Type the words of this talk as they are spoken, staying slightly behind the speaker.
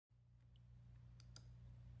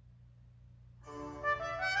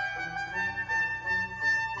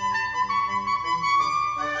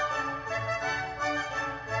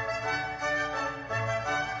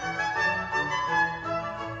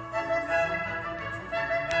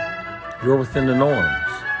You're Within the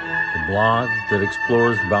Norms, the blog that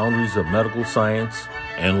explores the boundaries of medical science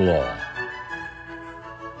and law.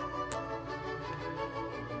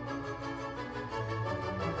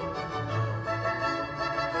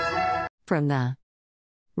 From the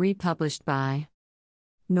republished by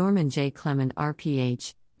Norman J. Clement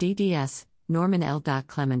RPH, DDS, Norman L.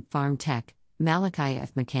 Clement Pharm Tech, Malachi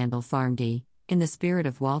F. McCandle Pharm D, in the spirit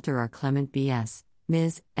of Walter R. Clement B.S.,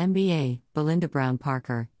 Ms., MBA, Belinda Brown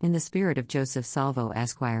Parker, in the spirit of Joseph Salvo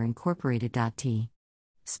Esquire Incorporated. T.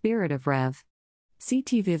 Spirit of Rev.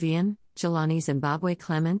 C.T. Vivian, Jelani Zimbabwe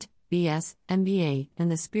Clement, B.S., MBA, in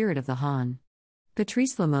the spirit of the Hon.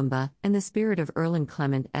 Patrice Lumumba, in the spirit of Erland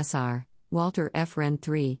Clement S.R., Walter F. Wren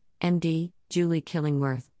III, M.D., Julie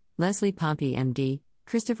Killingworth, Leslie Pompey M.D.,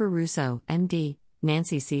 Christopher Russo, M.D.,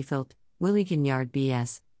 Nancy Seafilt, Willie Gignard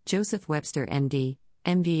B.S., Joseph Webster M.D.,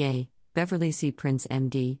 MBA, Beverly C. Prince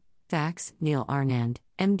M.D., Fax, Neil Arnand,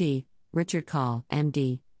 M.D., Richard Call,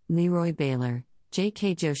 M.D., Leroy Baylor,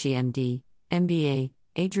 J.K. Joshi M.D., MBA,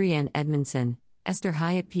 Adrienne Edmondson, Esther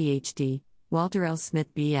Hyatt Ph.D., Walter L.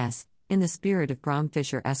 Smith B.S., in the spirit of Bram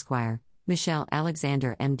Fisher Esquire, Michelle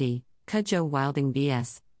Alexander M.D., Kudjoe Wilding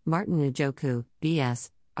B.S., Martin Njoku,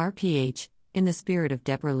 B.S., RPH, in the spirit of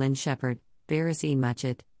Deborah Lynn Shepard, Barris E.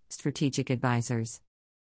 Muchett, Strategic Advisors.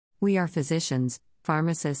 We are physicians,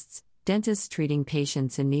 pharmacists, dentists treating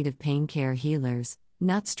patients in need of pain care healers,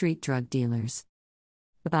 not street drug dealers.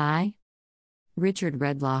 By Richard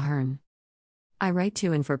Redlaw Hearn. I write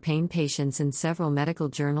to and for pain patients in several medical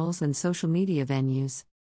journals and social media venues.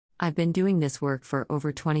 I've been doing this work for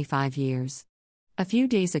over 25 years. A few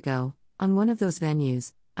days ago, on one of those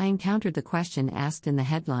venues, I encountered the question asked in the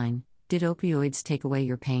headline, "Did opioids take away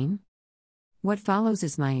your pain?" What follows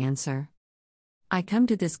is my answer. I come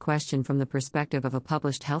to this question from the perspective of a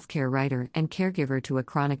published healthcare writer and caregiver to a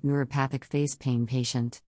chronic neuropathic face pain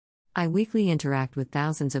patient. I weekly interact with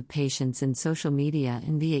thousands of patients in social media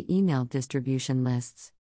and via email distribution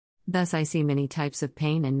lists. Thus, I see many types of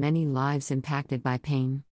pain and many lives impacted by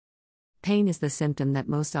pain. Pain is the symptom that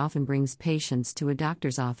most often brings patients to a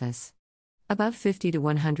doctor's office. About 50 to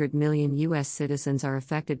 100 million U.S. citizens are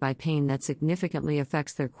affected by pain that significantly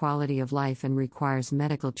affects their quality of life and requires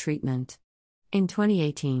medical treatment. In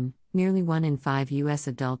 2018, nearly 1 in 5 U.S.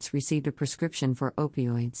 adults received a prescription for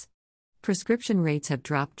opioids. Prescription rates have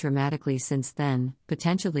dropped dramatically since then,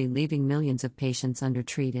 potentially leaving millions of patients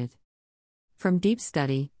undertreated. From deep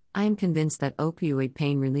study, I am convinced that opioid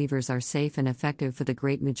pain relievers are safe and effective for the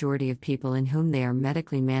great majority of people in whom they are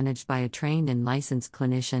medically managed by a trained and licensed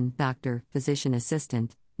clinician, doctor, physician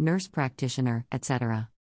assistant, nurse practitioner, etc.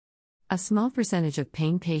 A small percentage of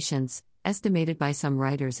pain patients, estimated by some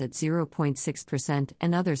writers at 0.6%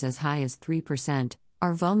 and others as high as 3%,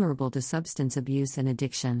 are vulnerable to substance abuse and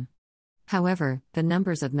addiction. However, the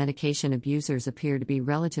numbers of medication abusers appear to be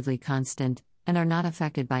relatively constant, and are not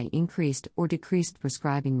affected by increased or decreased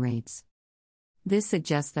prescribing rates. This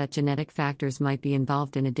suggests that genetic factors might be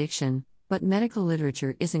involved in addiction, but medical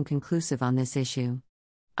literature isn't conclusive on this issue.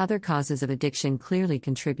 Other causes of addiction clearly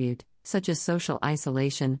contribute, such as social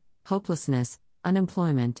isolation, hopelessness,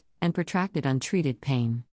 unemployment, and protracted untreated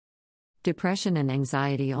pain. Depression and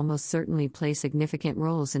anxiety almost certainly play significant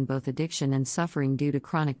roles in both addiction and suffering due to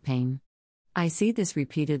chronic pain. I see this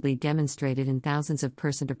repeatedly demonstrated in thousands of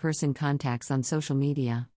person-to-person contacts on social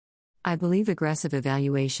media. I believe aggressive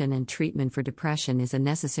evaluation and treatment for depression is a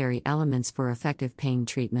necessary element for effective pain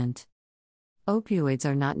treatment. Opioids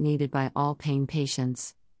are not needed by all pain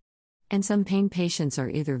patients. And some pain patients are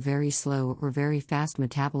either very slow or very fast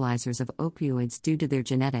metabolizers of opioids due to their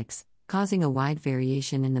genetics, causing a wide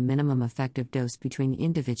variation in the minimum effective dose between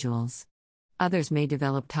individuals. Others may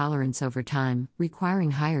develop tolerance over time,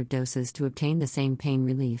 requiring higher doses to obtain the same pain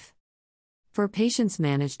relief. For patients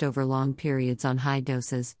managed over long periods on high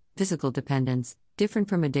doses, physical dependence, different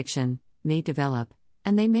from addiction, may develop,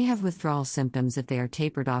 and they may have withdrawal symptoms if they are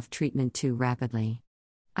tapered off treatment too rapidly.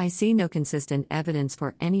 I see no consistent evidence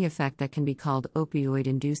for any effect that can be called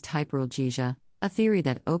opioid-induced hyperalgesia, a theory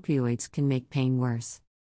that opioids can make pain worse.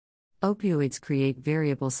 Opioids create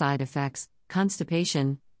variable side effects,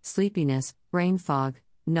 constipation, sleepiness, brain fog,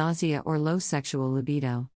 nausea, or low sexual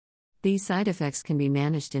libido. These side effects can be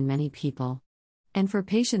managed in many people. And for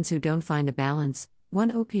patients who don't find a balance,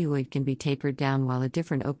 one opioid can be tapered down while a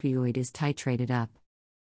different opioid is titrated up.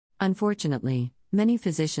 Unfortunately, many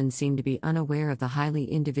physicians seem to be unaware of the highly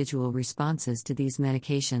individual responses to these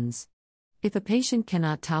medications. If a patient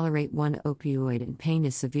cannot tolerate one opioid and pain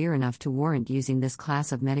is severe enough to warrant using this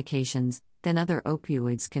class of medications, then other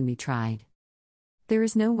opioids can be tried. There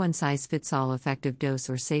is no one-size-fits-all effective dose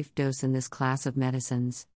or safe dose in this class of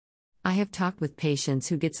medicines. I have talked with patients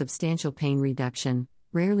who get substantial pain reduction,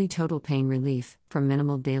 rarely total pain relief, from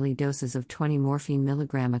minimal daily doses of 20 morphine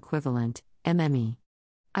milligram equivalent, MME.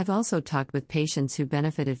 I've also talked with patients who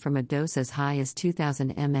benefited from a dose as high as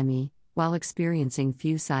 2000 MME, while experiencing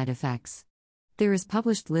few side effects. There is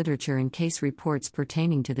published literature and case reports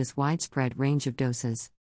pertaining to this widespread range of doses.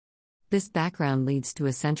 This background leads to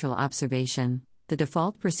a central observation. The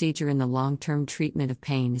default procedure in the long-term treatment of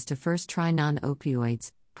pain is to first try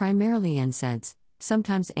non-opioids, primarily NSAIDs,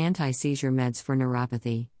 sometimes anti-seizure meds for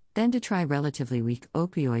neuropathy, then to try relatively weak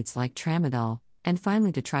opioids like tramadol, and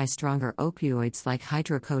finally to try stronger opioids like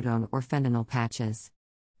hydrocodone or fentanyl patches.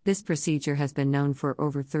 This procedure has been known for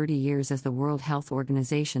over 30 years as the World Health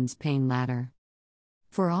Organization's pain ladder.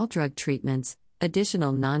 For all drug treatments,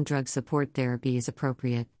 additional non-drug support therapy is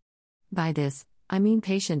appropriate. By this, I mean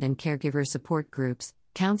patient and caregiver support groups,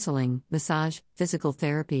 counseling, massage, physical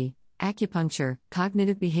therapy, acupuncture,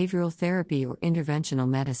 cognitive behavioral therapy, or interventional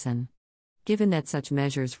medicine. Given that such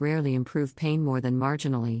measures rarely improve pain more than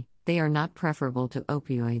marginally, they are not preferable to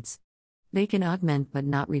opioids. They can augment but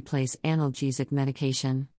not replace analgesic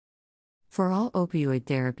medication. For all opioid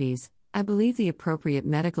therapies, I believe the appropriate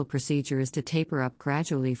medical procedure is to taper up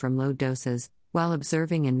gradually from low doses, while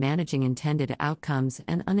observing and managing intended outcomes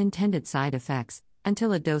and unintended side effects,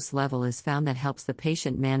 until a dose level is found that helps the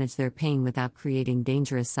patient manage their pain without creating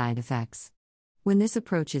dangerous side effects. When this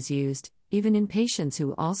approach is used, even in patients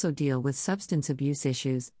who also deal with substance abuse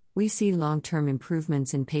issues, we see long-term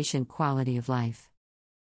improvements in patient quality of life.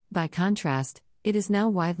 By contrast, it is now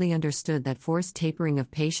widely understood that forced tapering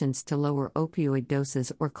of patients to lower opioid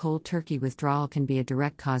doses or cold turkey withdrawal can be a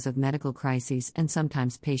direct cause of medical crises and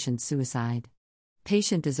sometimes patient suicide.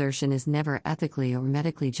 Patient desertion is never ethically or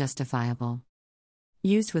medically justifiable.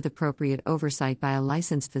 Used with appropriate oversight by a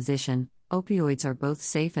licensed physician, opioids are both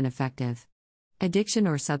safe and effective. Addiction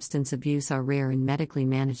or substance abuse are rare in medically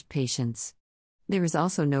managed patients. There is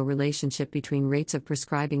also no relationship between rates of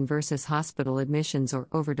prescribing versus hospital admissions or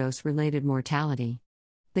overdose-related mortality.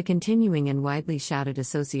 The continuing and widely shouted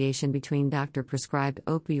association between doctor-prescribed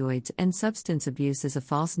opioids and substance abuse is a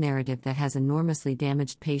false narrative that has enormously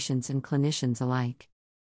damaged patients and clinicians alike.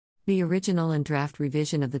 The original and draft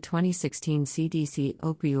revision of the 2016 CDC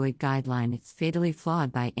opioid guideline is fatally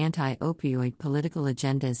flawed by anti-opioid political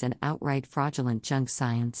agendas and outright fraudulent junk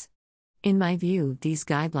science. In my view, these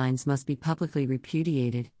guidelines must be publicly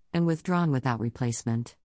repudiated and withdrawn without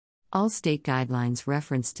replacement. All state guidelines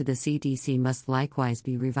referenced to the CDC must likewise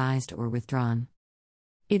be revised or withdrawn.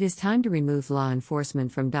 It is time to remove law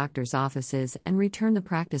enforcement from doctors' offices and return the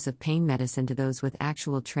practice of pain medicine to those with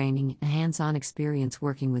actual training and hands-on experience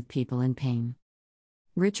working with people in pain.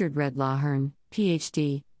 Richard Red Lawhern,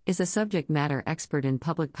 Ph.D., is a subject matter expert in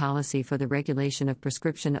public policy for the regulation of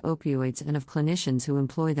prescription opioids and of clinicians who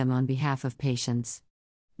employ them on behalf of patients.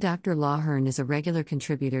 Dr. Lawhern is a regular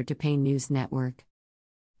contributor to Pain News Network.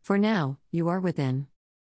 For now, you are within.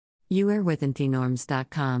 You are within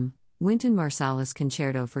thenorms.com, Wynton Marsalis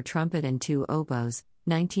Concerto for Trumpet and Two Oboes,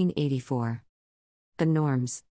 1984. The Norms.